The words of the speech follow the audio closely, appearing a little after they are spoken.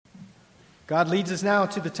God leads us now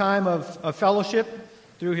to the time of fellowship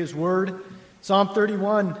through His Word. Psalm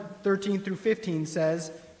 31, 13 through 15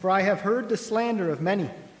 says, "For I have heard the slander of many.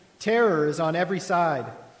 Terror is on every side.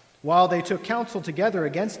 While they took counsel together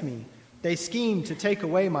against me, they schemed to take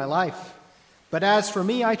away my life. But as for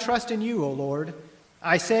me, I trust in you, O Lord.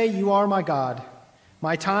 I say you are my God.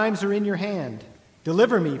 My times are in your hand.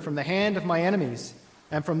 Deliver me from the hand of my enemies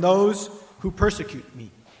and from those who persecute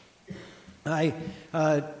me."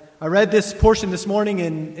 I read this portion this morning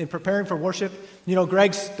in preparing for worship. You know,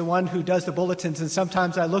 Greg's the one who does the bulletins, and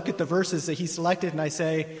sometimes I look at the verses that he selected and I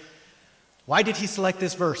say, why did he select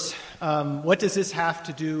this verse? What does this have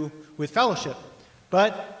to do with fellowship?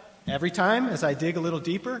 But every time, as I dig a little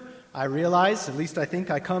deeper, I realize, at least I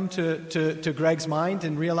think I come to Greg's mind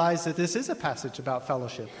and realize that this is a passage about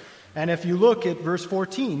fellowship. And if you look at verse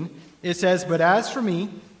 14, it says, "But as for me,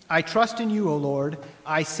 I trust in you, O Lord.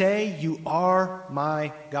 I say you are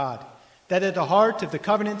my God." That at the heart of the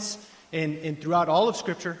covenants and throughout all of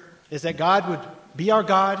Scripture is that God would be our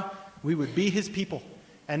God, we would be His people.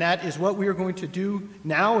 And that is what we are going to do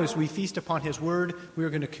now as we feast upon His Word. We are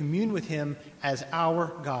going to commune with Him as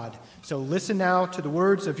our God. So listen now to the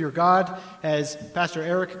words of your God as Pastor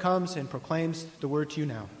Eric comes and proclaims the Word to you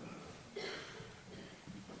now.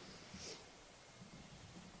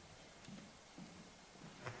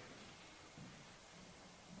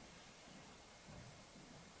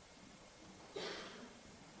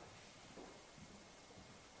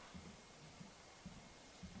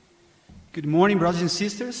 Good morning, brothers and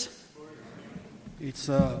sisters. It's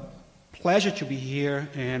a pleasure to be here,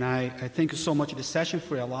 and I thank you so much for the session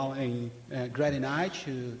for allowing Greg and I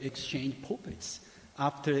to exchange pulpits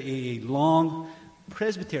after a long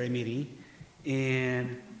presbytery meeting.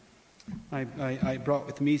 And I brought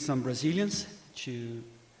with me some Brazilians to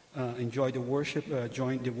enjoy the worship,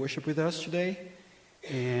 join the worship with us today.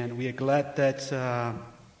 And we are glad that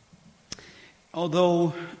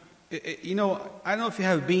although... You know, I don't know if you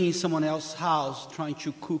have been in someone else's house trying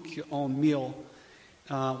to cook your own meal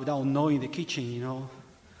without knowing the kitchen, you know,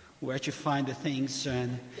 where to find the things.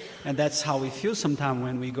 And that's how we feel sometimes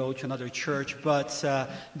when we go to another church. But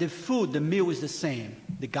the food, the meal is the same,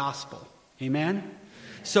 the gospel. Amen?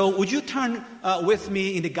 So would you turn with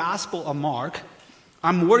me in the Gospel of Mark?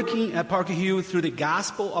 I'm working at Parker Hill through the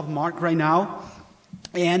Gospel of Mark right now.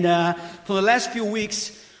 And for the last few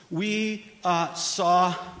weeks, we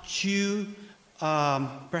saw two,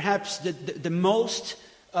 perhaps the most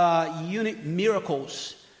unique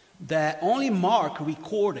miracles that only Mark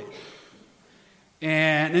recorded.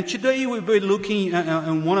 And today we'll be looking at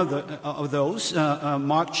one of those,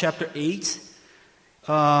 Mark chapter 8,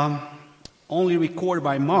 only recorded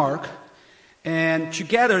by Mark. And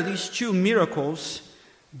together, these two miracles,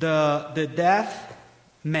 the deaf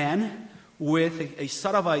man with a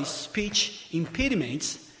sort of a speech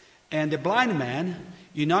impediment, and the blind man,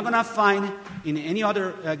 you're not going to find in any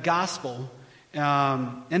other gospel.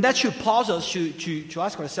 And that should pause us to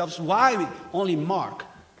ask ourselves why only Mark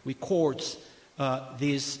records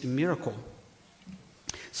this miracle.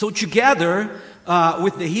 So together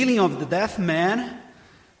with the healing of the deaf man,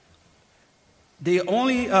 they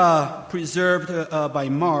only preserved by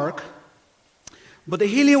Mark. But the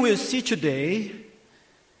healing we'll see today,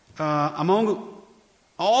 among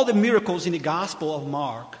all the miracles in the Gospel of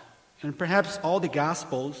Mark, and perhaps all the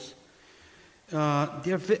Gospels,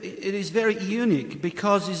 it is very unique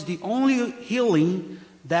because it's the only healing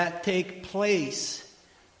that takes place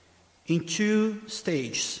in two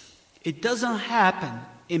stages. It doesn't happen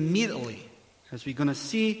immediately, as we're going to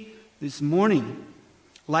see this morning,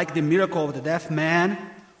 like the miracle of the deaf man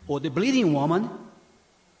or the bleeding woman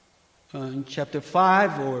in chapter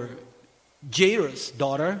 5, or Jairus'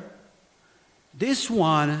 daughter. This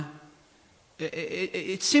one,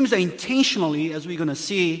 it seems that intentionally, as we're going to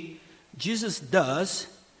see, Jesus does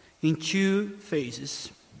in two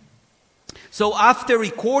phases. So after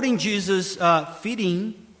recording Jesus'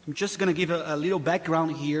 feeding, I'm just going to give a little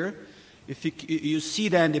background here. If you see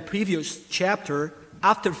that in the previous chapter,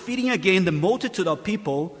 after feeding again the multitude of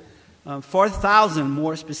people, 4,000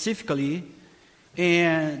 more specifically,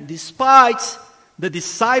 and despite the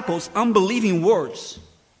disciples' unbelieving words,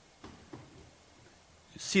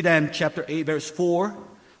 see that in chapter 8, verse 4.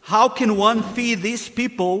 How can one feed these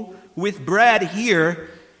people with bread here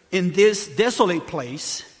in this desolate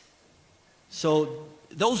place? So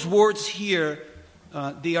those words here,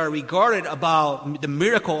 they are regarded about the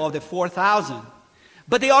miracle of the 4,000.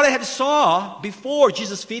 But they already have saw before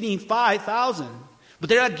Jesus feeding 5,000. But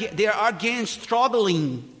they are again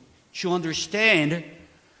struggling to understand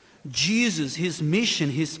Jesus, His mission,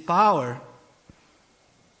 His power.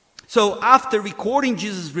 So after recording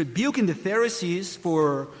Jesus rebuking the Pharisees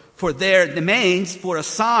for their demands for a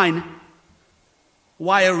sign,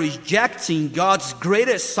 while rejecting God's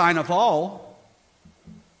greatest sign of all,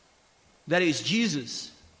 that is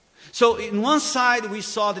Jesus. So in one side we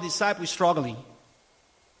saw the disciples struggling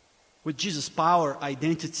with Jesus' power,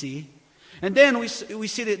 identity. And then we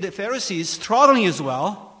see the Pharisees struggling as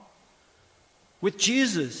well with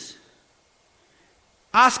Jesus,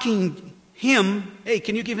 asking him, hey,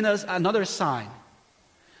 can you give us another sign?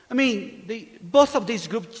 I mean, both of these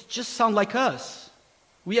groups just sound like us.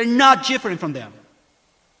 We are not different from them.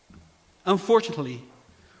 Unfortunately,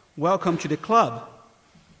 welcome to the club.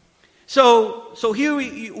 So here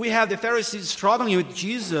we have the Pharisees struggling with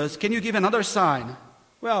Jesus. Can you give another sign?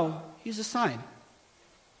 Well, here's a sign.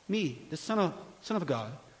 Me, the Son of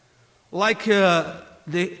God. Like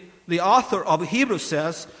the author of Hebrews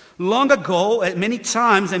says, long ago, at many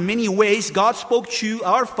times and many ways, God spoke to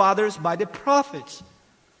our fathers by the prophets.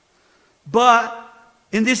 But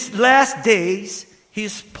in these last days, He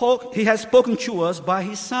has spoken to us by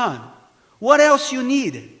His Son. What else you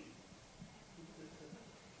need?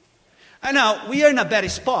 And now, we are in a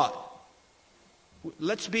bad spot.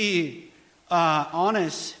 Let's be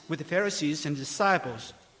honest with the Pharisees and the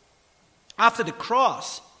disciples. After the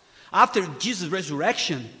cross, after Jesus'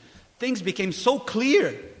 resurrection, things became so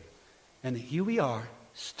clear. And here we are,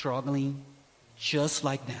 struggling just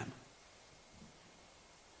like them.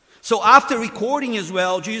 So after recording as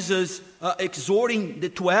well, Jesus exhorting the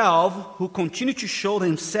 12 who continue to show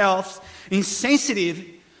themselves insensitive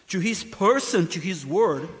to His person, to His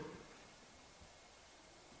word.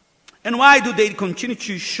 And why do they continue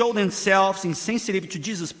to show themselves insensitive to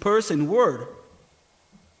Jesus' person and word?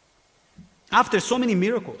 After so many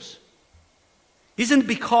miracles. Isn't it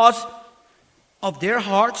because of their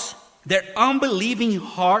hearts, their unbelieving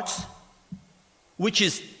hearts, which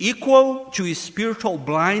is equal to spiritual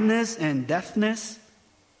blindness and deafness?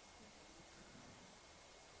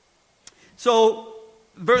 So,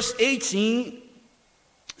 verse 18,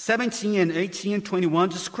 17 and 18 and 21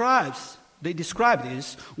 describe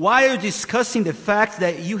this. Why are you discussing the fact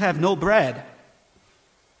that you have no bread?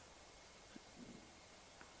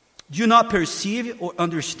 Do you not perceive or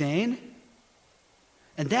understand?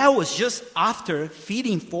 And that was just after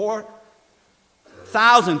feeding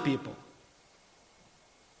 4,000 people.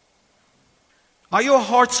 Are your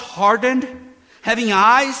hearts hardened? Having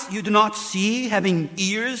eyes you do not see, having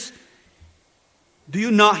ears do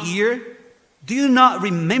you not hear? Do you not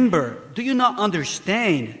remember? Do you not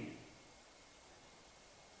understand?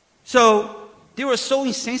 So they were so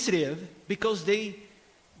insensitive because they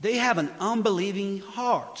have an unbelieving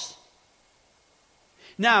heart.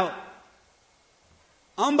 Now,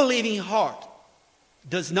 unbelieving heart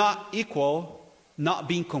does not equal not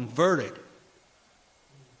being converted.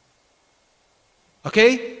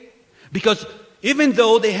 Okay? Because even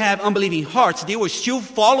though they have unbelieving hearts, they were still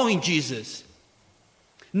following Jesus.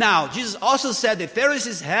 Now, Jesus also said the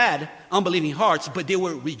Pharisees had unbelieving hearts, but they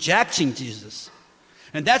were rejecting Jesus.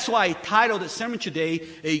 And that's why I titled the sermon today,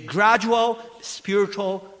 A Gradual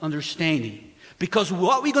Spiritual Understanding. Because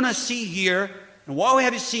what we're going to see here, and what we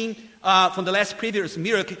have seen from the last previous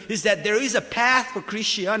miracle, is that there is a path for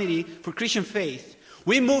Christianity, for Christian faith.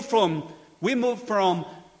 We move from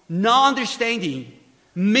non-understanding,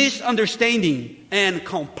 misunderstanding, and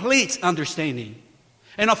complete understanding.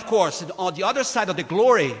 And of course, on the other side of the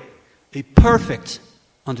glory, a perfect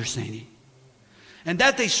understanding. And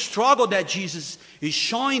that the struggle that Jesus is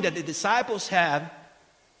showing that the disciples have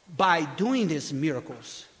by doing these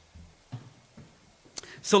miracles.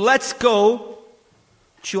 So let's go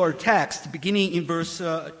to our text, beginning in verse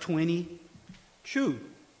 22.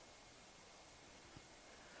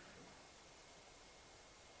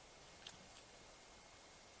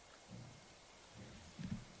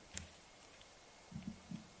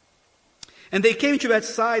 And they came to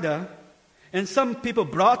Bethsaida, and some people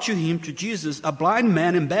brought to Jesus a blind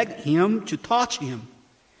man and begged him to touch him.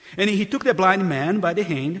 And he took the blind man by the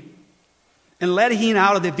hand and led him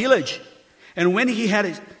out of the village. And when he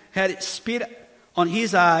had spit on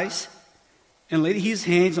his eyes and laid his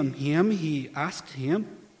hands on him, he asked him,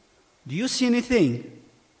 "Do you see anything?"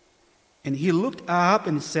 And he looked up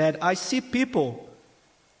and said, "I see people,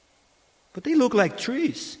 but they look like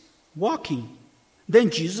trees, walking."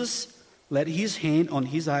 Then Jesus laid his hand on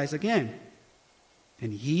his eyes again.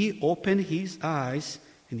 And he opened his eyes,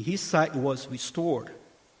 and his sight was restored.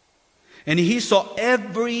 And he saw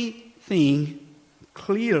everything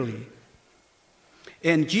clearly.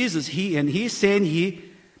 And Jesus, he sent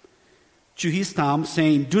to his town,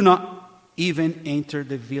 saying, "Do not even enter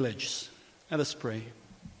the villages." Let us pray.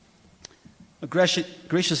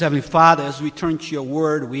 Gracious Heavenly Father, as we turn to your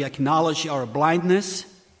word, we acknowledge our blindness,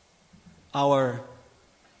 our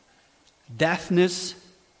deafness,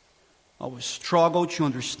 our struggle to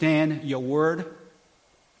understand your word.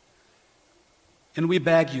 And we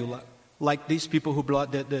beg you, like these people who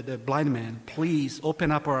brought the blind man, please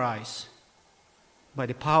open up our eyes by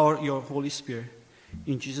the power of your Holy Spirit.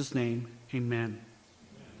 In Jesus' name, amen.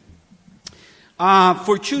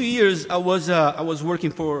 For 2 years, I was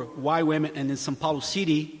working for YWAM in São Paulo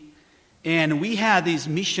City, and we had this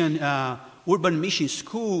mission, urban mission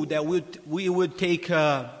school that we would take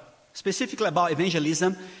specifically about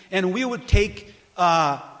evangelism, and we would take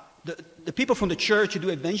the people from the church to do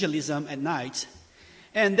evangelism at night.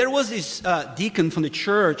 And there was this deacon from the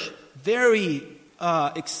church, very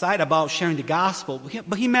excited about sharing the gospel,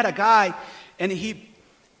 but he met a guy, and he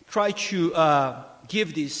tried to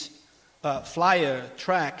give this flyer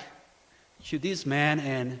track to this man,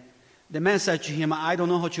 and the man said to him, I don't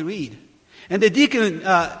know how to read. And the deacon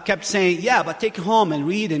kept saying, yeah, but take it home and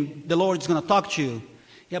read, and the Lord is going to talk to you.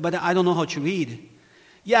 Yeah, but I don't know how to read.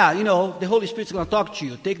 Yeah, the Holy Spirit's going to talk to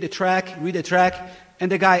you. Take the track, read the track.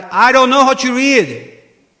 And the guy, I don't know how to read.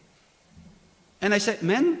 And I said,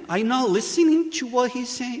 man, are you not listening to what he's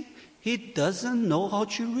saying? He doesn't know how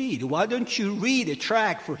to read. Why don't you read a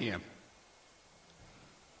track for him?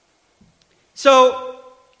 So,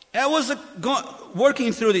 I was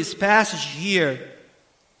working through this passage here.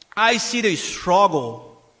 I see the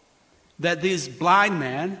struggle that this blind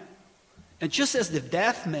man, and just as the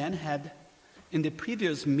deaf man had in the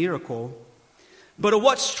previous miracle, but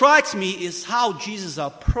what strikes me is how Jesus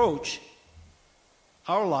approached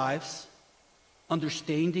our lives,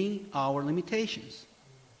 understanding our limitations.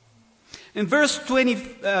 In verse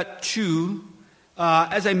 22,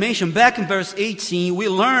 as I mentioned, back in verse 18, we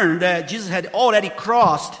learned that Jesus had already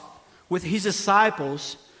crossed with his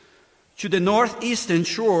disciples to the northeastern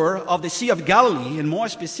shore of the Sea of Galilee, and more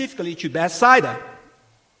specifically to Bethsaida,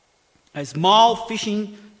 a small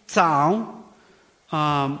fishing town.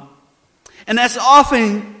 And as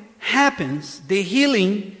often happens, the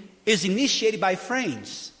healing is initiated by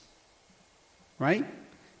friends, right?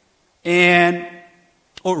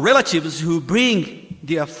 Or relatives who bring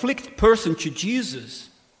the afflicted person to Jesus.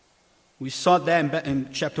 We saw that in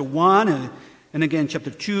chapter 1, and again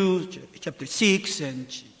chapter 2, chapter 6, and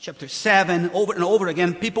chapter 7, over and over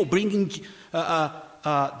again, people bringing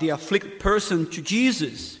the afflicted person to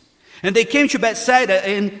Jesus. And they came to Bethsaida,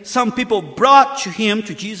 and some people brought to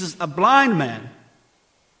Jesus, a blind man.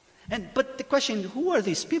 But the question, who are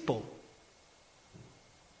these people?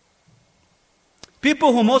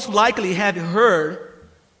 People who most likely have heard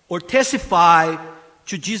or testified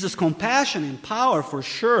to Jesus' compassion and power, for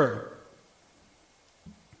sure.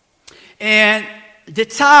 And the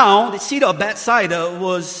town, the city of Bethsaida,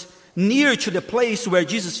 was near to the place where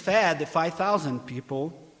Jesus fed the 5,000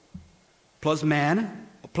 people, plus men,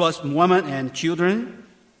 plus women and children.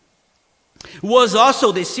 It was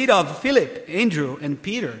also the city of Philip, Andrew, and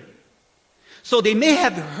Peter. So they may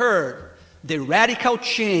have heard the radical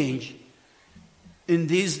change in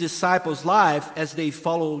these disciples' life as they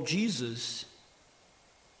followed Jesus.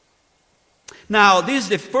 Now, this is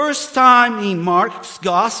the first time in Mark's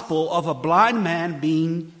gospel of a blind man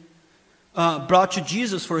being brought to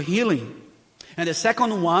Jesus for healing. And the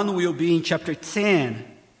second one will be in chapter 10.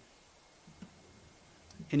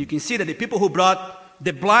 And you can see that the people who brought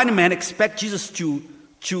the blind man expect Jesus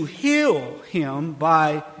to heal him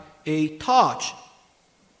by a touch.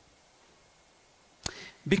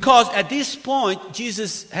 Because at this point,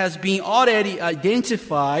 Jesus has been already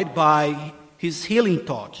identified by his healing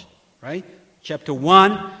touch, right? Chapter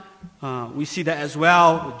 1, we see that as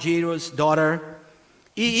well, Jairus' daughter.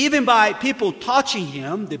 Even by people touching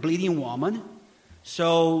him, the bleeding woman.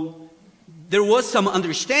 So there was some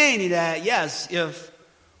understanding that, yes, if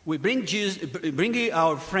we bring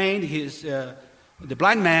our friend, the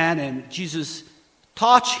blind man, and Jesus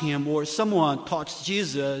touch him, or someone touch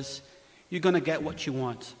Jesus, you're going to get what you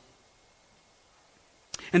want.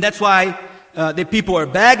 And that's why the people are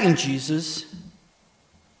begging Jesus.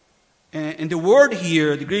 And the word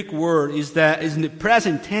here, the Greek word, is in the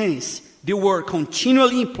present tense. They were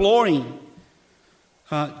continually imploring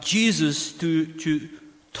Jesus to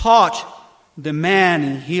touch the man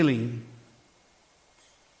in healing.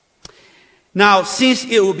 Now, since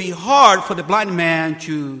it would be hard for the blind man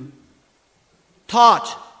to touch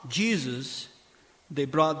Jesus, they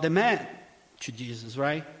brought the man to Jesus,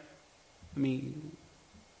 right? I mean,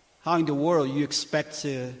 how in the world you expect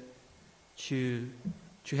to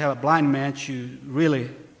have a blind man to really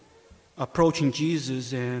approaching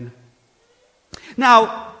Jesus? And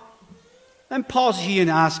now, let me pause here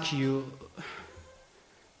and ask you,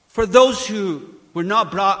 For those who were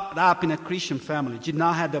not brought up in a Christian family, did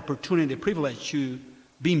not have the opportunity, the privilege to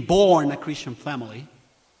being born in a Christian family,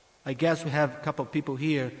 I guess we have a couple of people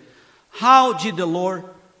here. How did the Lord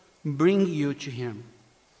bring you to Him?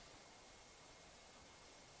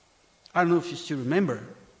 I don't know if you still remember.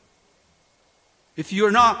 If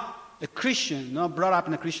you're not a Christian, not brought up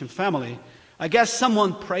in a Christian family, I guess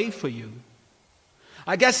someone prayed for you.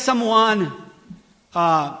 I guess someone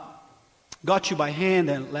got you by hand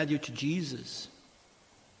and led you to Jesus.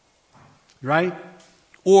 Right?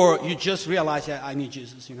 Or you just realized that I need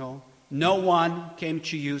Jesus, No one came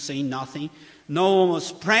to you saying nothing. No one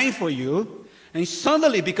was praying for you. And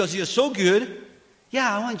suddenly, because you're so good,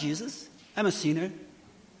 I want Jesus. I'm a sinner.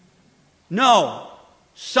 No.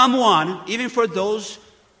 Someone, even for those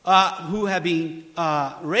who have been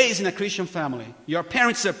raised in a Christian family, your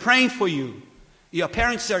parents are praying for you. Your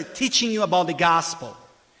parents are teaching you about the gospel.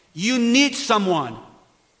 You need someone.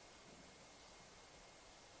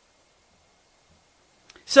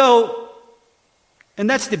 So, and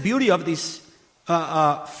that's the beauty of these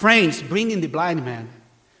friends bringing the blind man.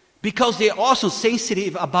 Because they're also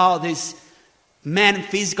sensitive about this man's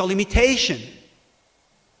physical limitation.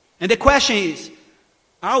 And the question is,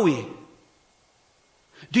 are we?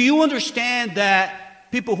 Do you understand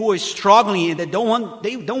that people who are struggling and they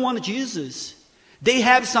don't want Jesus, they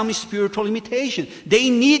have some spiritual limitation.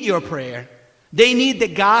 They need your prayer. They need the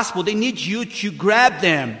gospel. They need you to grab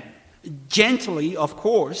them gently, of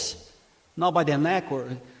course, not by their neck,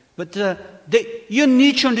 but you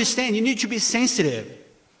need to understand. You need to be sensitive.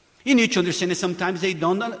 You need to understand that sometimes they're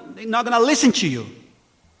not going to listen to you.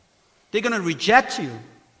 They're going to reject you.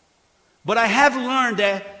 But I have learned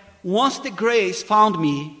that once the grace found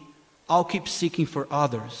me, I'll keep seeking for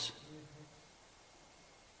others.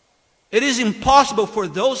 It is impossible for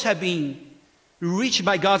those who have been reached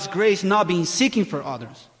by God's grace not being seeking for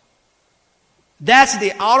others. That's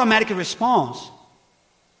the automatic response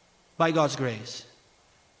by God's grace.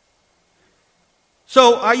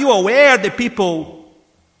 So are you aware that people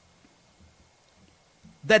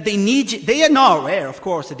that they are not aware, of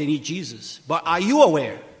course, that they need Jesus, but are you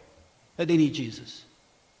aware that they need Jesus?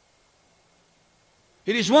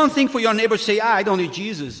 It is one thing for your neighbor to say, I don't need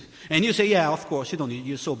Jesus. And you say, yeah, of course, you don't need,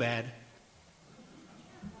 you're so bad.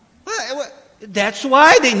 Well, that's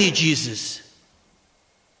why they need Jesus.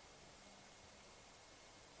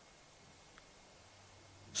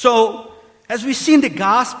 So, as we see in the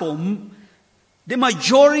gospel, the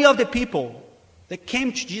majority of the people that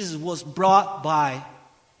came to Jesus was brought by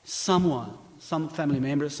someone, some family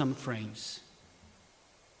members, some friends.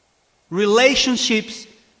 Relationships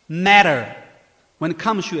matter when it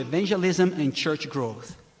comes to evangelism and church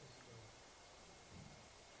growth.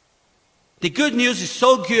 The good news is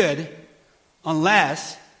so good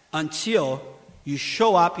until you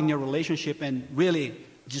show up in your relationship and really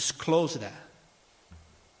disclose that.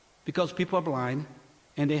 Because people are blind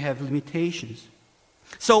and they have limitations.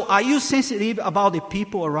 So are you sensitive about the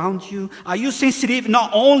people around you? Are you sensitive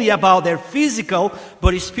not only about their physical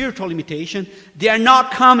but spiritual limitation? They are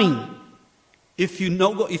not coming if you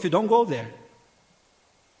don't go there.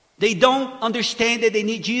 They don't understand that they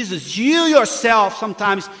need Jesus. You yourself,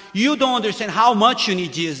 sometimes, you don't understand how much you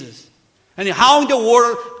need Jesus. And how in the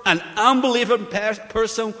world an unbeliever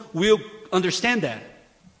person will understand that.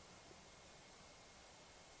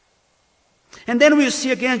 And then we'll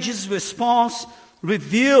see again Jesus' response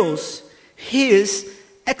reveals His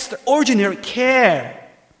extraordinary care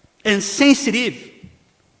and sensitive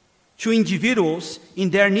to individuals in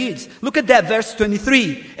their needs. Look at that, verse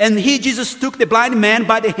 23. And He, Jesus, took the blind man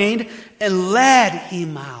by the hand and led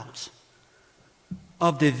him out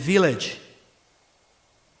of the village.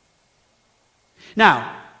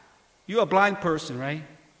 Now, you're a blind person, right?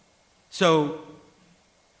 So,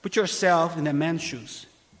 put yourself in that man's shoes.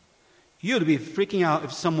 You'd be freaking out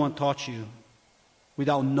if someone taught you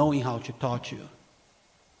without knowing how to taught you.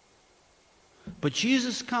 But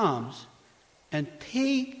Jesus comes and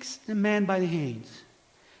takes the man by the hands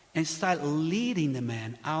and starts leading the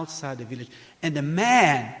man outside the village. And the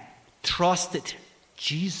man trusted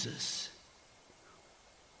Jesus.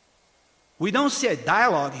 We don't see a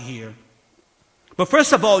dialogue here. But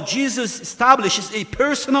first of all, Jesus establishes a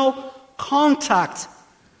personal contact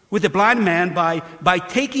with the blind man by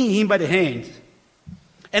taking him by the hand.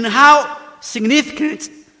 And how significant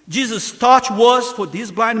Jesus' touch was for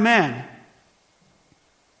this blind man.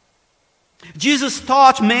 Jesus'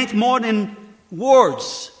 touch meant more than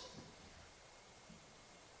words.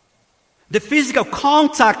 The physical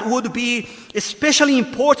contact would be especially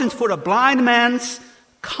important for a blind man's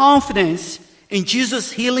confidence in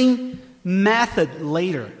Jesus' healing method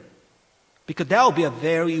later. Because that would be a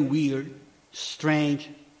very weird, strange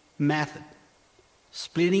method.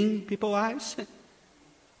 Splitting people's eyes?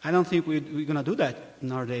 I don't think we're going to do that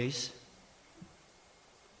nowadays.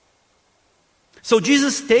 So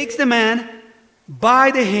Jesus takes the man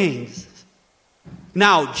by the hands.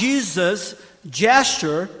 Now, Jesus'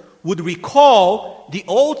 gesture would recall the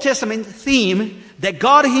Old Testament theme that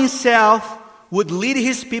God himself would lead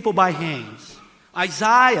his people by hands.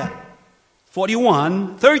 Isaiah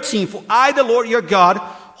 41:13, for I, the Lord your God,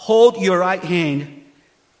 hold your right hand.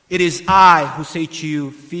 It is I who say to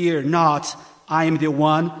you, fear not, I am the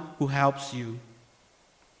one who helps you.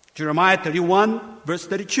 Jeremiah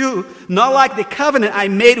 31:32, not like the covenant I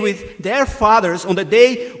made with their fathers on the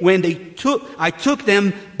day when I took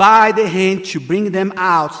them by the hand to bring them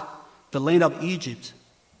out the land of Egypt.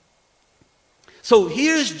 So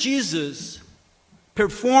here's Jesus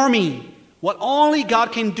performing what only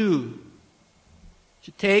God can do,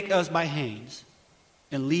 to take us by hands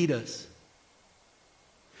and lead us.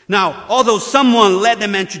 Now, although someone led the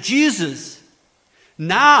man to Jesus,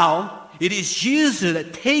 now it is Jesus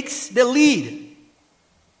that takes the lead.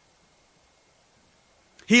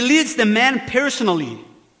 He leads the man personally.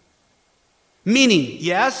 Meaning,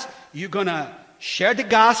 yes, you're going to share the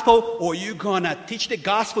gospel or you're going to teach the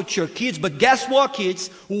gospel to your kids. But guess what, kids?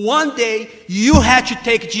 One day you had to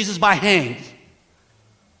take Jesus by hand.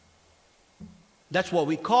 That's what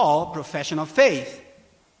we call profession of faith.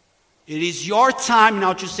 It is your time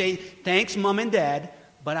now to say, thanks, Mom and Dad,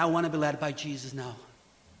 but I want to be led by Jesus now.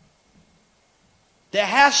 There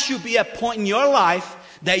has to be a point in your life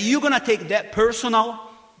that you're going to take that personal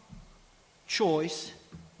choice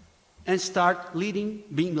and start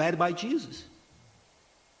being led by Jesus.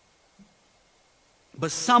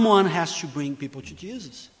 But someone has to bring people to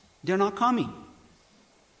Jesus. They're not coming.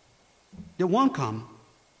 They won't come.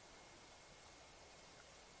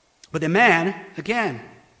 But the man, again,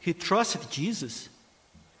 he trusted Jesus.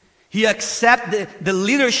 He accepted the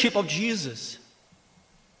leadership of Jesus.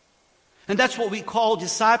 And that's what we call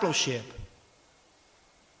discipleship.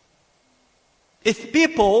 If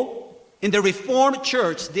people in the Reformed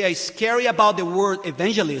Church, they are scary about the word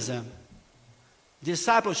evangelism,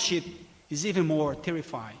 discipleship is even more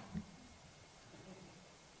terrifying.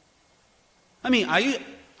 I mean,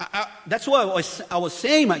 that's what I was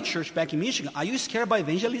saying in my church back in Michigan. Are you scared by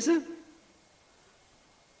evangelism?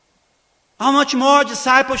 How much more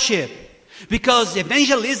discipleship? Because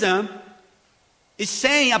evangelism is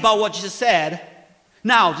saying about what Jesus said.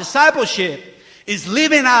 Now, discipleship is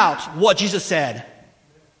living out what Jesus said.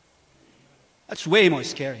 That's way more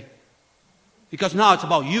scary. Because now it's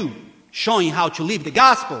about you showing how to live the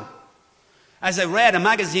gospel. As I read a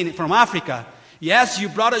magazine from Africa, yes, you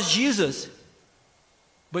brought us Jesus,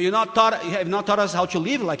 but you have not taught us how to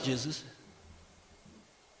live like Jesus.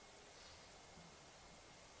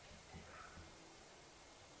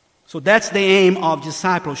 So that's the aim of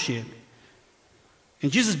discipleship. And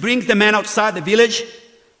Jesus brings the man outside the village,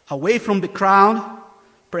 away from the crowd.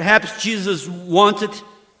 Perhaps Jesus wanted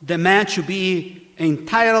the man to be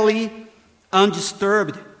entirely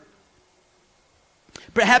undisturbed.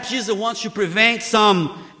 Perhaps Jesus wants to prevent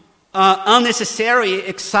some unnecessary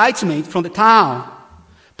excitement from the town.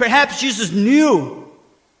 Perhaps Jesus knew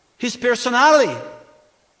his personality.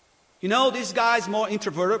 You know, this guy's more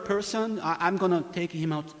introverted person. I'm going to take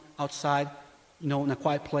him outside, in a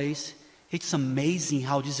quiet place. It's amazing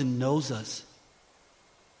how Jesus knows us.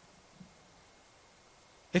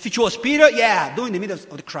 If it was Peter, do in the middle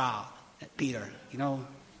of the crowd. Peter,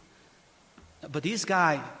 But this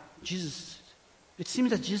guy, Jesus, it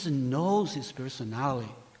seems that Jesus knows his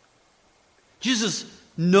personality. Jesus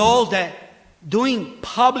knows that doing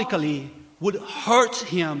publicly would hurt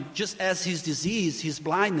him just as his disease, his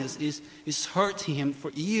blindness is hurting him for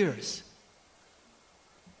years.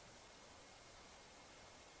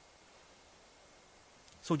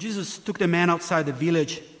 So Jesus took the man outside the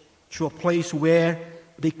village to a place where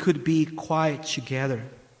they could be quiet together.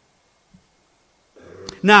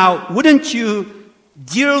 Now, wouldn't you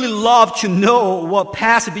dearly love to know what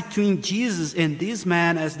passed between Jesus and this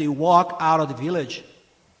man as they walk out of the village?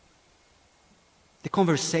 The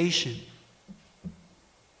conversation.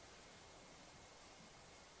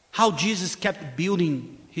 How Jesus kept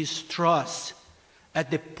building his trust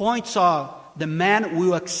at the point of the man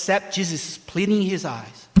will accept Jesus splitting his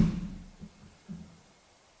eyes.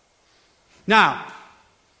 Now,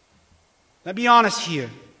 let's be honest here.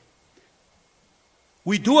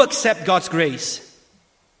 We do accept God's grace,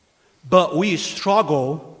 but we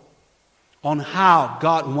struggle on how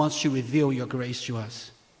God wants to reveal your grace to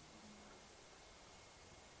us.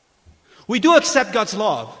 We do accept God's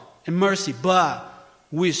love and mercy, but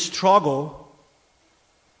we struggle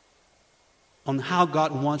on how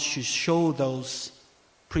God wants to show those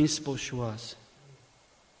principles to us.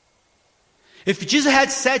 If Jesus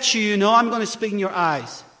had said to you, no, I'm going to spit in your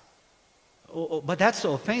eyes. But that's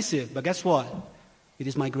so offensive. But guess what? It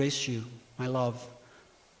is my grace to you, my love.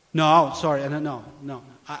 No, sorry, no.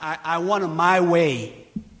 I want it my way.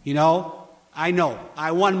 You know? I know.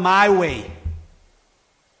 I want my way.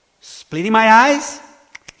 Splitting my eyes?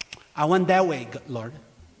 I want that way, Lord.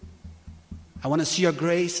 I want to see your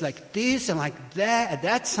grace like this and like that. At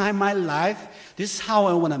that time in my life, this is how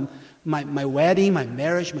I want my wedding, my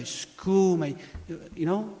marriage, my school, you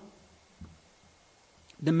know.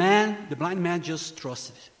 The blind man just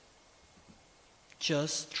trusted.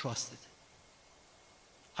 Just trusted.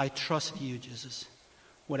 I trust you, Jesus.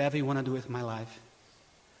 Whatever you want to do with my life,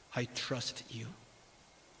 I trust you.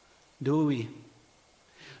 Do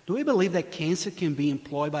we believe that cancer can be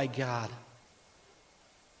employed by God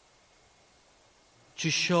to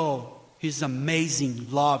show His amazing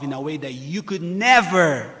love in a way that you could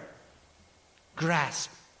never grasp,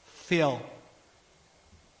 feel,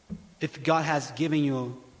 if God has given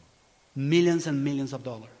you millions and millions of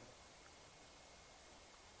dollars?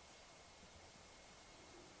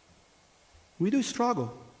 We do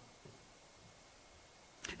struggle.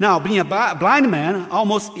 Now, being a blind man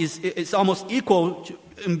is almost equal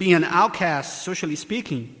to being an outcast, socially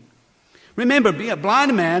speaking. Remember, being a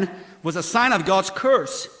blind man was a sign of God's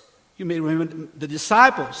curse. You may remember the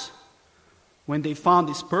disciples, when they found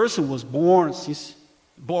this person was born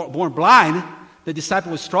blind, the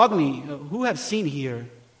disciple was struggling. Who have seen here?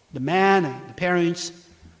 The man, the parents.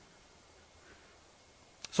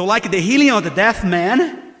 So like the healing of the deaf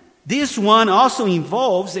man, this one also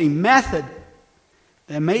involves a method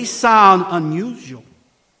that may sound unusual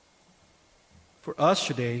for us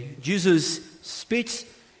today. Jesus spits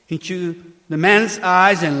into the man's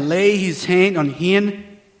eyes and lay his hand on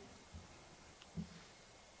him.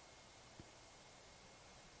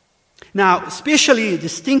 Now, especially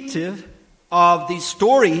distinctive of this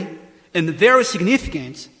story and very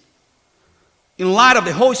significant in light of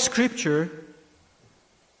the whole Scripture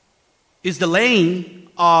is the laying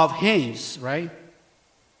of hands, right?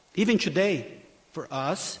 Even today, for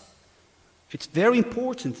us, it's very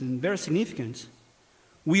important and very significant.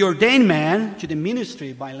 We ordain man to the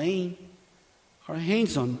ministry by laying our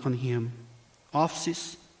hands on him.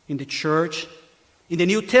 Offices in the church. In the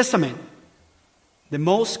New Testament, the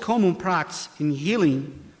most common practice in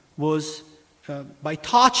healing was by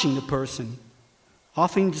touching the person,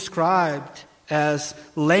 often described as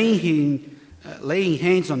laying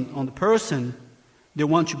hands on the person they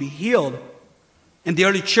want to be healed. In the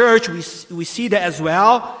early church, we see that as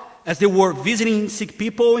well. As they were visiting sick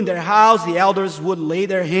people in their house, the elders would lay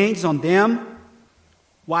their hands on them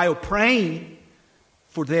while praying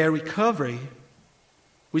for their recovery.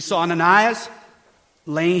 We saw Ananias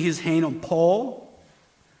laying his hand on Paul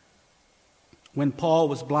when Paul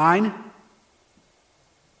was blind.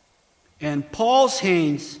 And Paul's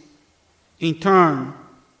hands, in turn,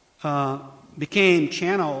 became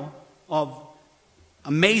channel of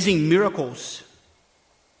amazing miracles.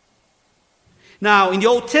 Now, in the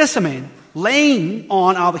Old Testament, laying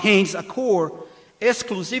on of hands occur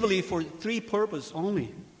exclusively for three purposes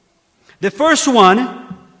only. The first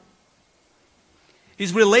one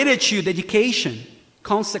is related to dedication,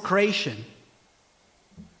 consecration,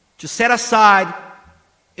 to set aside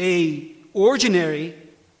a ordinary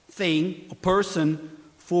thing, a person,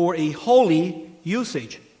 for a holy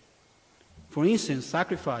usage. For instance,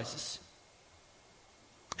 sacrifices.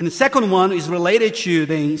 And the second one is related to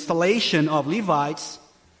the installation of Levites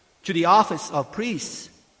to the office of priests.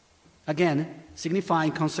 Again,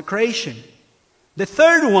 signifying consecration. The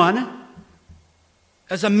third one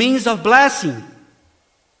as a means of blessing.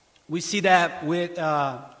 We see that with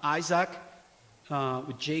Isaac,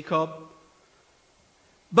 with Jacob.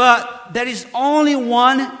 But there is only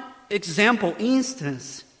one example,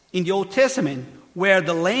 instance in the Old Testament where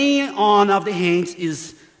the laying on of the hands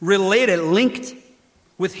is related, linked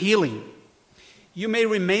with healing. You may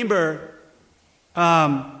remember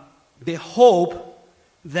the hope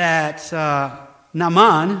that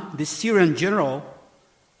Naaman, the Syrian general,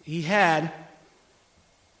 he had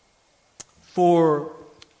for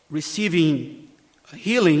receiving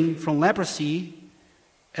healing from leprosy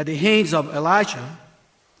at the hands of Elijah.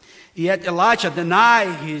 Yet Elijah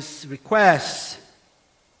denied his request.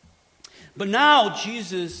 But now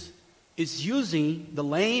Jesus is using the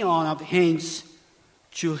laying on of the hands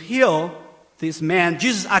to heal this man.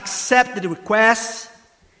 Jesus accepted the request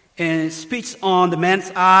and speaks on the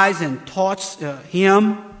man's eyes and touches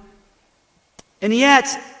him. And yet,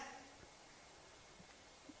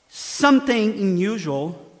 something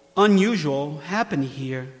unusual unusual happened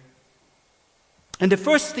here. And the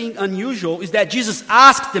first thing unusual is that Jesus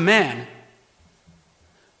asked the man,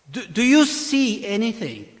 do you see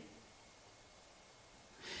anything?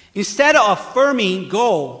 Instead of affirming,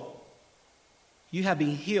 go, you have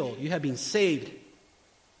been healed, you have been saved.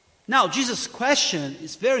 Now, Jesus' question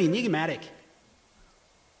is very enigmatic.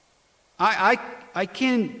 I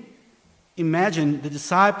can imagine the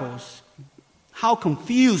disciples, how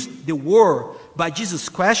confused they were by Jesus'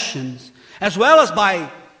 questions, as well as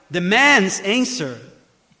by the man's answer.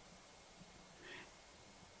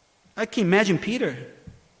 I can imagine Peter.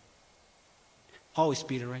 Always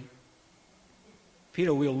Peter, right?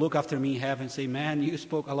 Peter will look after me in heaven and say, man, you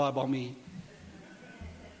spoke a lot about me.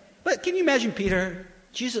 But can you imagine Peter?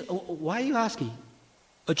 Jesus, why are you asking?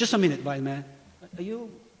 Oh, just a minute, wise man. You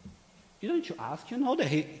don't ask, you know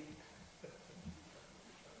that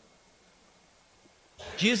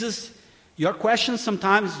Jesus, your questions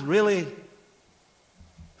sometimes really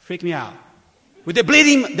freak me out. With the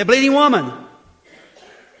bleeding woman.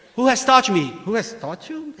 Who has touched me? Who has touched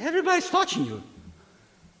you? Everybody's touching you.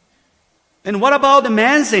 And what about the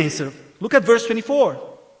man's answer? Look at verse 24.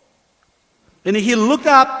 And he looked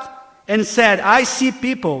up and said, I see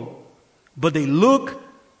people, but they look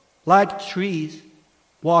like trees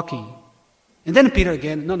walking. And then Peter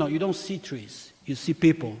again, no, you don't see trees. You see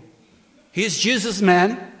people. He's Jesus,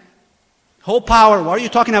 man. Whole power. What are you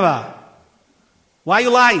talking about? Why are you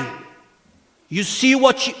lying? You see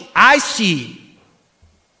what I see.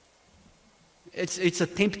 It's a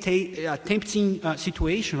tempting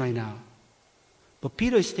situation right now. But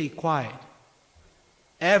Peter stayed quiet.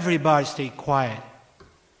 Everybody stayed quiet.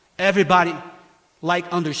 Everybody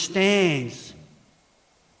understands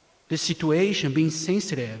the situation, being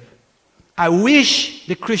sensitive. I wish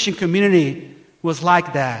the Christian community was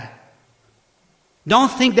like that.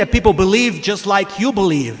 Don't think that people believe just like you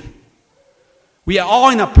believe. We are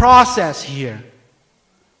all in a process here.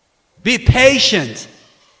 Be patient.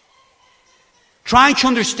 Trying to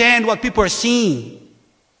understand what people are seeing.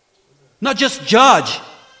 Not just judge.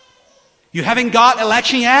 You haven't got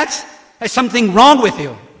election yet? There's something wrong with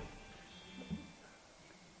you.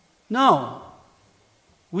 No.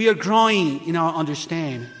 We are growing in our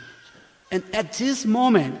understanding. And at this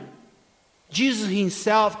moment, Jesus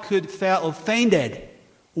himself could feel offended.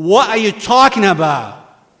 What are you talking about?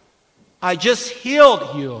 I just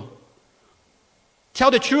healed you.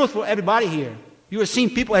 Tell the truth for everybody here. You are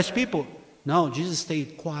seeing people as people. No, Jesus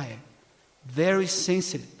stayed quiet. Very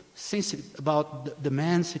sensitive about the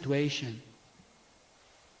man's situation.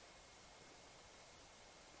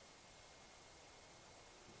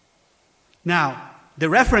 Now, the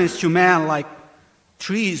reference to man like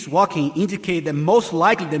trees walking indicate that most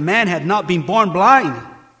likely the man had not been born blind.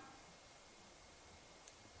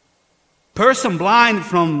 Person blind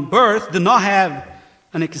from birth do not have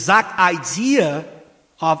an exact idea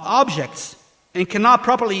of objects and cannot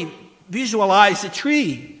properly visualize a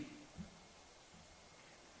tree.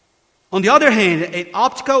 On the other hand, an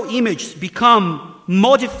optical image becomes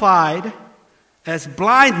modified as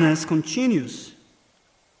blindness continues,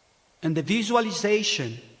 and the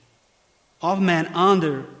visualization of man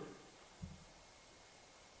under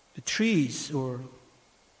the trees or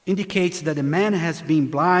indicates that the man has been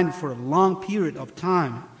blind for a long period of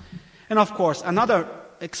time. And of course, another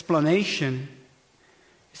explanation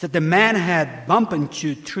is that the man had bumped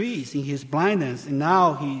into trees in his blindness, and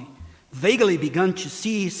now he vaguely begun to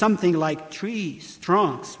see something like trees,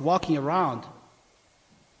 trunks, walking around.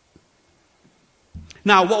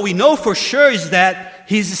 Now, what we know for sure is that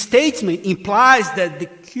his statement implies that the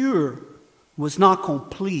cure was not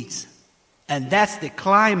complete. And that's the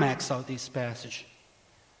climax of this passage.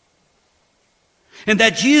 And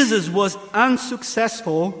that Jesus was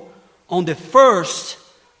unsuccessful on the first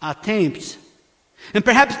attempt. And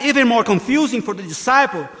perhaps even more confusing for the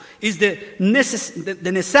disciple is the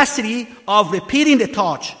necessity of repeating the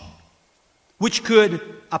touch, which could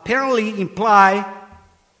apparently imply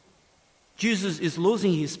Jesus is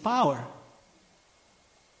losing his power.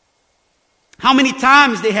 How many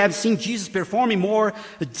times they have seen Jesus performing more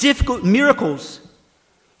difficult miracles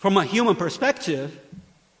from a human perspective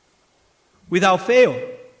without fail.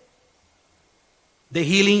 The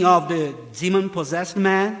healing of the demon-possessed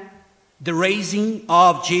man, the raising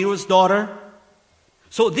of Jairus' daughter.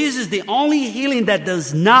 So this is the only healing that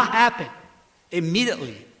does not happen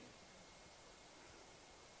immediately.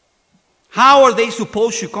 How are they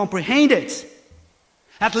supposed to comprehend it?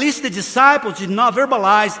 At least the disciples did not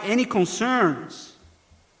verbalize any concerns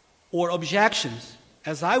or objections,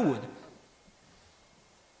 as I would.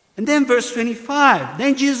 And then verse 25,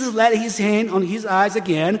 then Jesus laid his hand on his eyes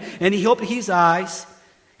again, and he opened his eyes.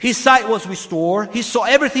 His sight was restored. He saw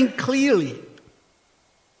everything clearly.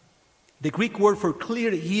 The Greek word for clear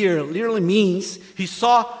here literally means he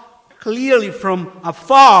saw clearly from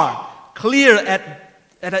afar, clear at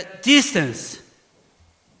a distance.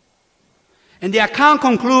 And the account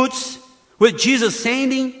concludes with Jesus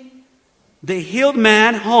sending the healed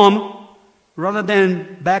man home rather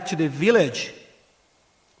than back to the village.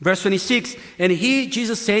 Verse 26, and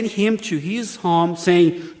Jesus sent him to his home,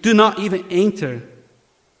 saying, do not even enter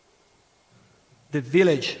the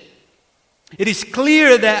village. It is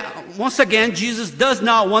clear that, once again, Jesus does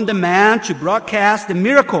not want the man to broadcast the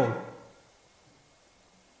miracle.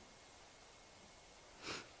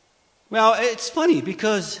 Well, it's funny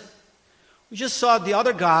because we just saw the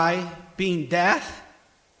other guy being deaf,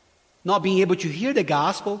 not being able to hear the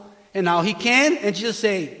gospel, and now he can, and Jesus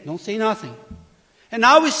say, don't say nothing. And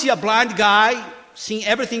now we see a blind guy seeing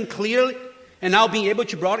everything clearly, and now being able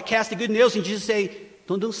to broadcast the good news, and Jesus say,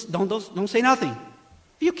 don't say nothing. Are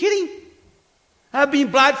you kidding? I've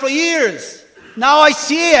been blind for years. Now I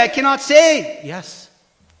see, I cannot say. Yes.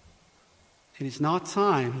 It is not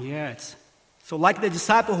time yet. So like the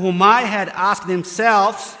disciple who might had asked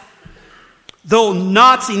themselves, though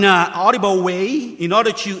not in an audible way, in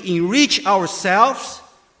order to enrich ourselves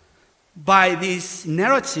by this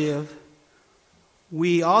narrative,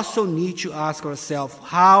 we also need to ask ourselves,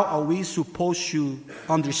 how are we supposed to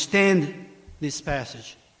understand this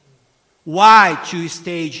passage? Why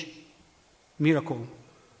two-stage miracle?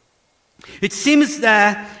 It seems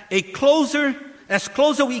that as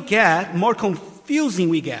closer we get, more confusing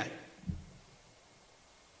we get.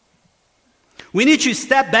 We need to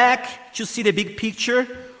step back to see the big picture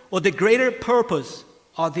or the greater purpose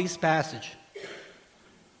of this passage.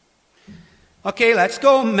 Okay, let's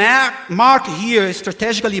go. Mark here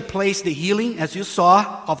strategically placed the healing, as you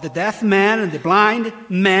saw, of the deaf man and the blind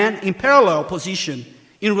man in parallel position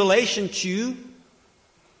in relation to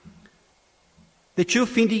the two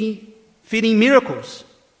feeding miracles.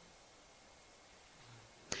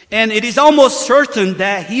 And it is almost certain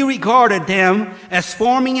that he regarded them as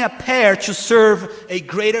forming a pair to serve a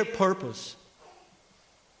greater purpose.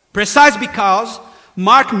 Precisely because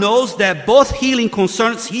Mark knows that both healing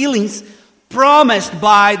concerns healings promised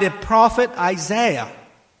by the prophet Isaiah.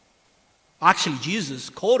 Actually, Jesus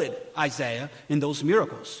quoted Isaiah in those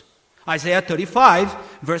miracles. Isaiah 35,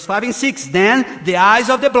 verse 5 and 6. Then the eyes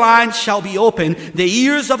of the blind shall be opened, the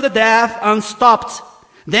ears of the deaf unstopped.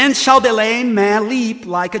 Then shall the lame man leap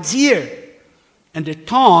like a deer, and the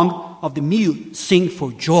tongue of the mute sing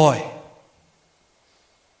for joy.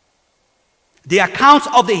 The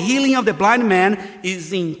account of the healing of the blind man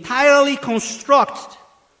is entirely constructed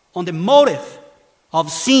on the motive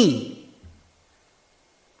of seeing.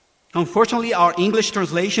 Unfortunately, our English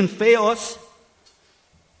translation fails,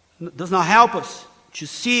 does not help us to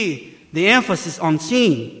see the emphasis on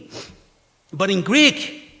seeing. But in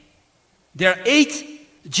Greek, there are 8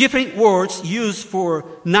 different words used for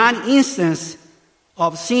 9 instances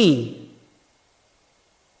of seeing.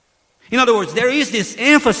 In other words, there is this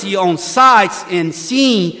emphasis on sight and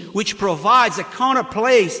seeing, which provides a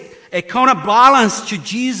counterplace, a counterbalance to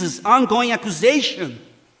Jesus' ongoing accusation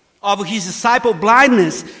of his disciple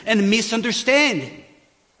blindness and misunderstanding.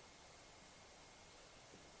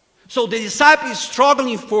 So the disciple is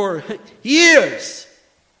struggling for years.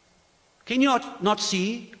 Can you not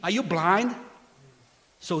see? Are you blind?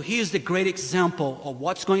 So here's the great example of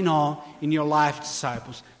what's going on in your life,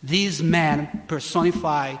 disciples. These men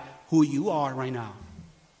personify who you are right now.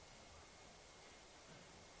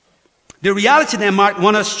 The reality that Mark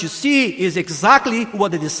wants us to see is exactly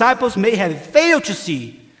what the disciples may have failed to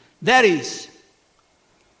see. That is,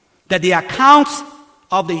 that the account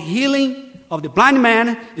of the healing of the blind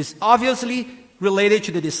man is obviously related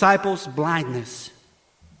to the disciples' blindness.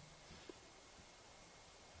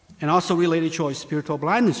 And also related to our spiritual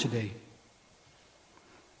blindness today.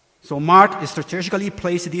 So Mark strategically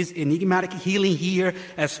placed this enigmatic healing here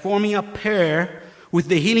as forming a pair with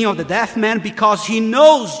the healing of the deaf man because he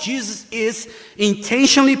knows Jesus is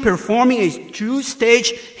intentionally performing a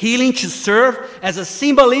two-stage healing to serve as a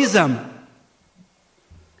symbolism,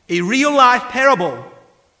 a real-life parable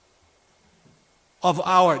of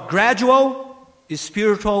our gradual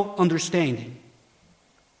spiritual understanding.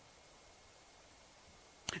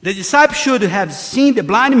 The disciples should have seen the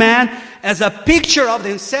blind man as a picture of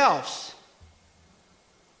themselves,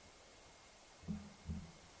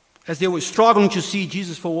 as they were struggling to see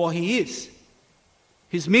Jesus for what he is,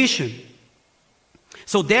 his mission.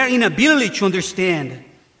 So their inability to understand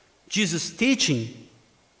Jesus' teaching,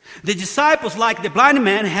 the disciples, like the blind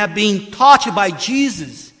man, have been taught by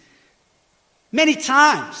Jesus many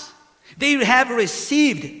times. They have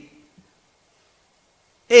received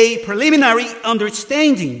a preliminary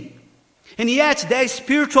understanding, and yet their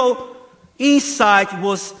spiritual insight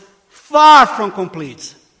was far from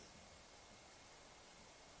complete.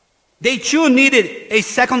 They too needed a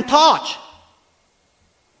second touch,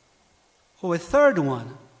 or a third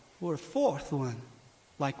one, or a fourth one,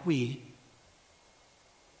 like we.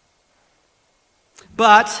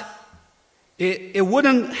 But it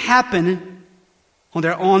wouldn't happen on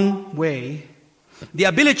their own way. The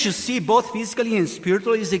ability to see both physically and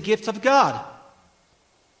spiritually is a gift of God,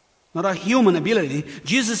 not a human ability.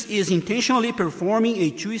 Jesus is intentionally performing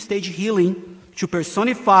a two-stage healing to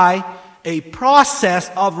personify a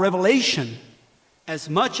process of revelation, as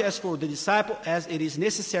much as for the disciple as it is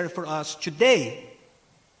necessary for us today.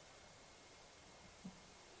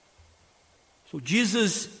 So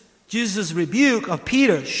Jesus' rebuke of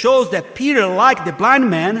Peter shows that Peter, like the blind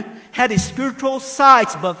man, had spiritual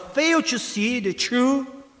sight but failed to see the true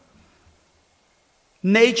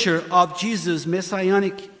nature of Jesus'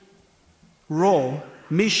 messianic role,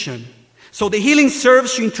 mission. So the healing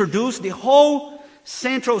serves to introduce the whole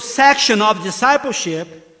central section of discipleship,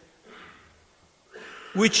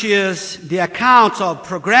 which is the account of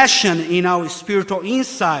progression in our spiritual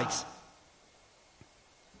insights.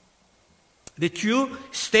 The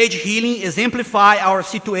two-stage healing exemplify our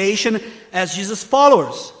situation as Jesus'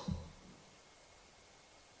 followers.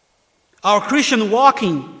 Our Christian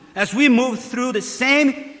walking, as we move through the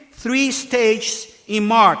same three stages in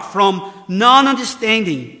Mark, from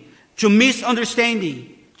non-understanding to misunderstanding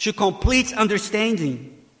to complete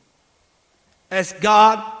understanding, as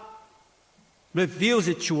God reveals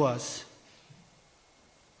it to us.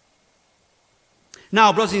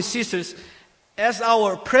 Now, brothers and sisters, as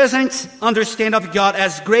our present understanding of God,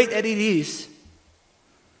 as great as it is,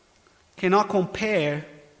 cannot compare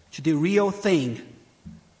to the real thing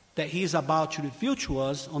that He is about to reveal to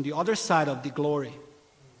us on the other side of the glory.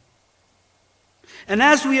 And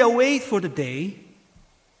as we await for the day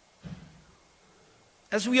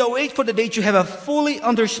to have a fully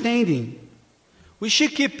understanding, we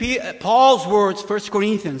should keep Paul's words, 1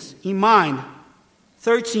 Corinthians, in mind.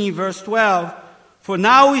 13, verse 12, "For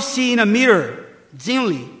now we see in a mirror,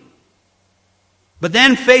 dimly, but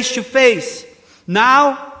then face to face.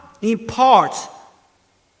 Now in part,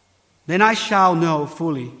 then I shall know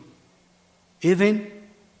fully, even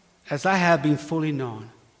as I have been fully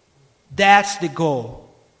known." That's the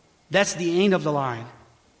goal. That's the end of the line.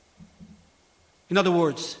 In other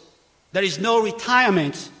words, there is no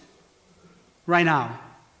retirement right now.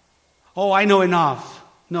 Oh, I know enough.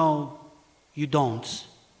 No, you don't.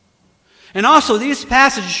 And also, this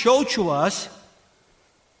passage shows to us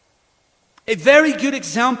a very good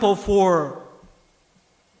example for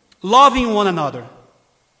loving one another,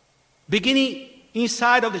 beginning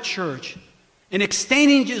inside of the church and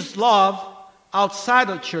extending this love outside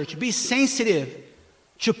of the church. Be sensitive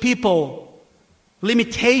to people's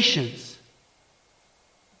limitations.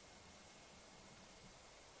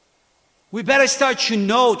 We better start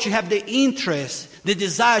to have the interest, the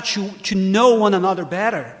desire to know one another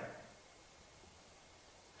better.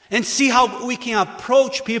 And see how we can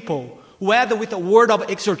approach people, whether with a word of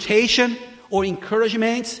exhortation or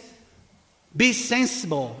encouragement. Be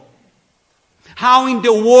sensible. How in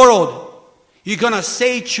the world you're going to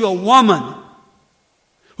say to a woman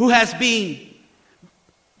who has been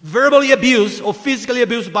verbally abused or physically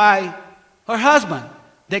abused by her husband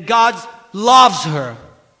that God loves her?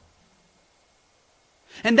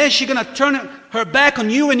 And then she's going to turn her back on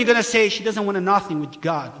you and you're going to say she doesn't want nothing with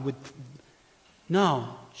God.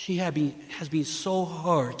 No, she has been so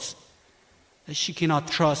hurt that she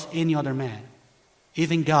cannot trust any other man,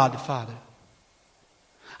 even God the Father.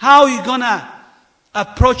 How are you going to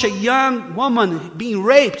approach a young woman being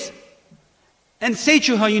raped and say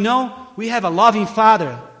to her, we have a loving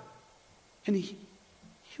Father. And he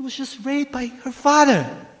was just raped by her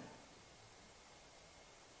father.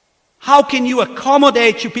 How can you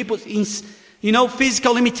accommodate to people's,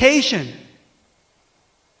 physical limitation?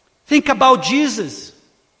 Think about Jesus.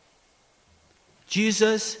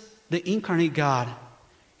 Jesus, the incarnate God,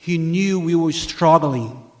 He knew we were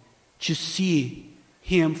struggling to see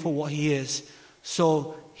Him for what He is.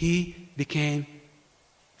 So He became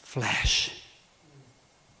flesh.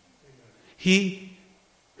 He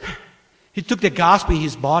took the gospel in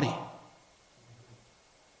His body.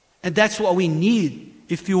 And that's what we need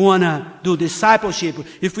if you want to do discipleship,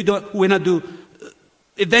 if we want to do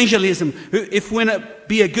evangelism, if we want to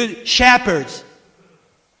be a good shepherd.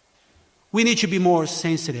 We need to be more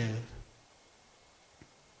sensitive.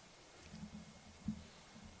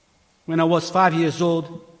 When I was 5 years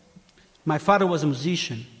old, my father was a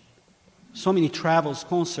musician. so many travels,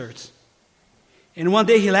 concerts. And one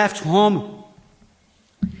day he left home,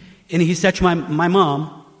 and he said to my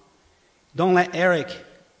mom, don't let Eric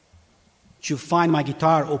to find my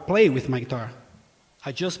guitar or play with my guitar.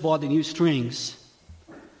 I just bought the new strings.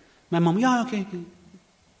 My mom, yeah, okay.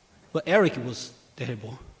 But Eric was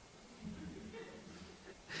terrible.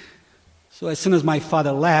 So as soon as my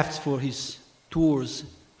father left for his tours,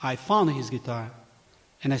 I found his guitar,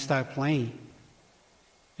 and I started playing,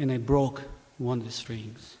 and I broke one of the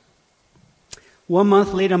strings. 1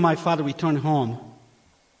 month later, my father returned home.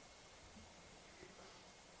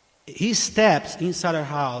 He stepped inside our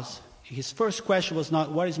house. His first question was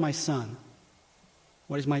not, where is my son?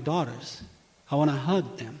 Where is my daughters? I want to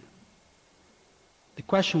hug them. The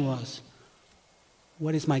question was,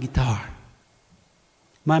 what is my guitar?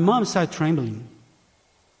 My mom started trembling.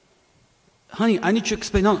 Honey, I need to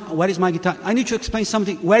explain. No, where is my guitar? I need to explain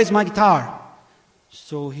something. Where is my guitar?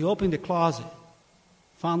 So he opened the closet,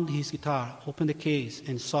 found his guitar, opened the case,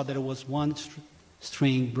 and saw that it was one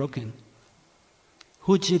string broken.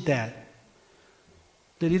 Who did that?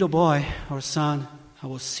 The little boy, our son, I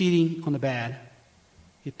was sitting on the bed.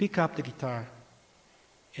 He picked up the guitar,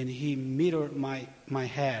 and he mirrored my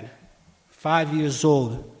head. 5 years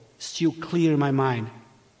old, still clear in my mind.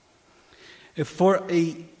 For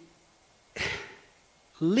a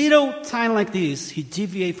little time like this, he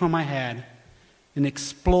deviated from my head and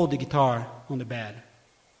exploded the guitar on the bed.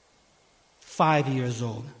 5 years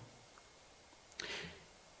old.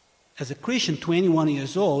 As a Christian, 21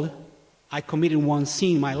 years old, I committed one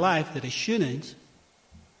sin in my life that I shouldn't.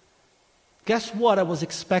 Guess what I was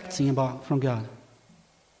expecting from God?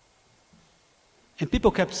 And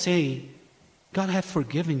people kept saying, God has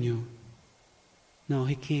forgiven you. No,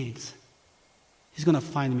 He can't. He's going to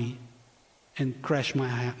find me and crash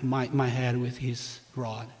my head with His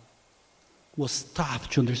rod. It was tough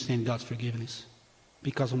to understand God's forgiveness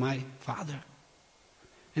because of my father.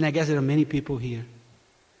 And I guess there are many people here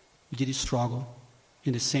who did struggle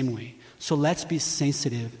in the same way. So let's be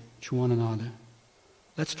sensitive to one another.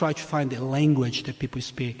 Let's try to find the language that people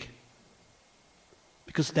speak.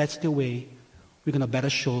 Because that's the way we're going to better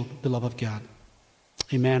show the love of God.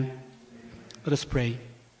 Amen. Let us pray.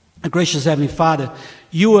 Our gracious Heavenly Father,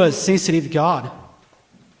 You are a sensitive God.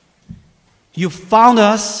 You found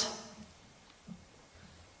us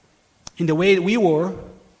in the way that we were,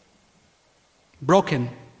 broken.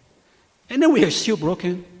 And then we are still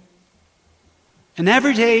broken. And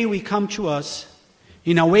every day we come to us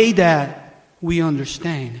in a way that we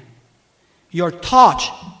understand. Your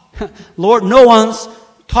touch, Lord, no one's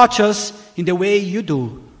touched us in the way You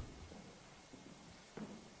do.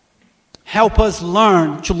 Help us to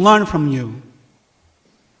learn from You.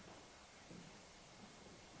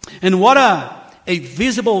 And what a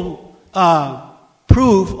visible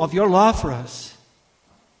proof of Your love for us,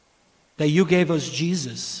 that You gave us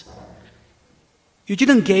Jesus. You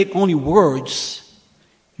didn't give only words.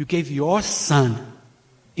 You gave Your Son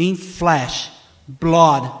in flesh,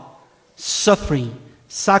 blood, suffering,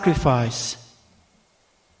 sacrifice.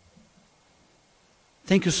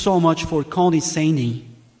 Thank You so much for condescending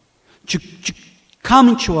to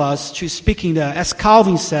come to us, to speaking as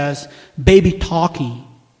Calvin says, baby talking.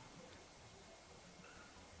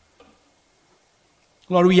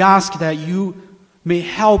 Lord, we ask that You may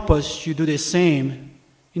help us to do the same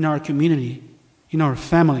in our community, in our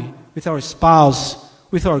family, with our spouse,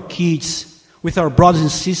 with our kids, with our brothers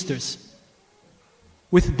and sisters,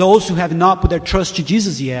 with those who have not put their trust to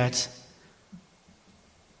Jesus yet.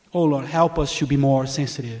 Oh Lord, help us to be more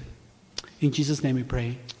sensitive. In Jesus' name we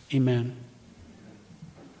pray. Amen.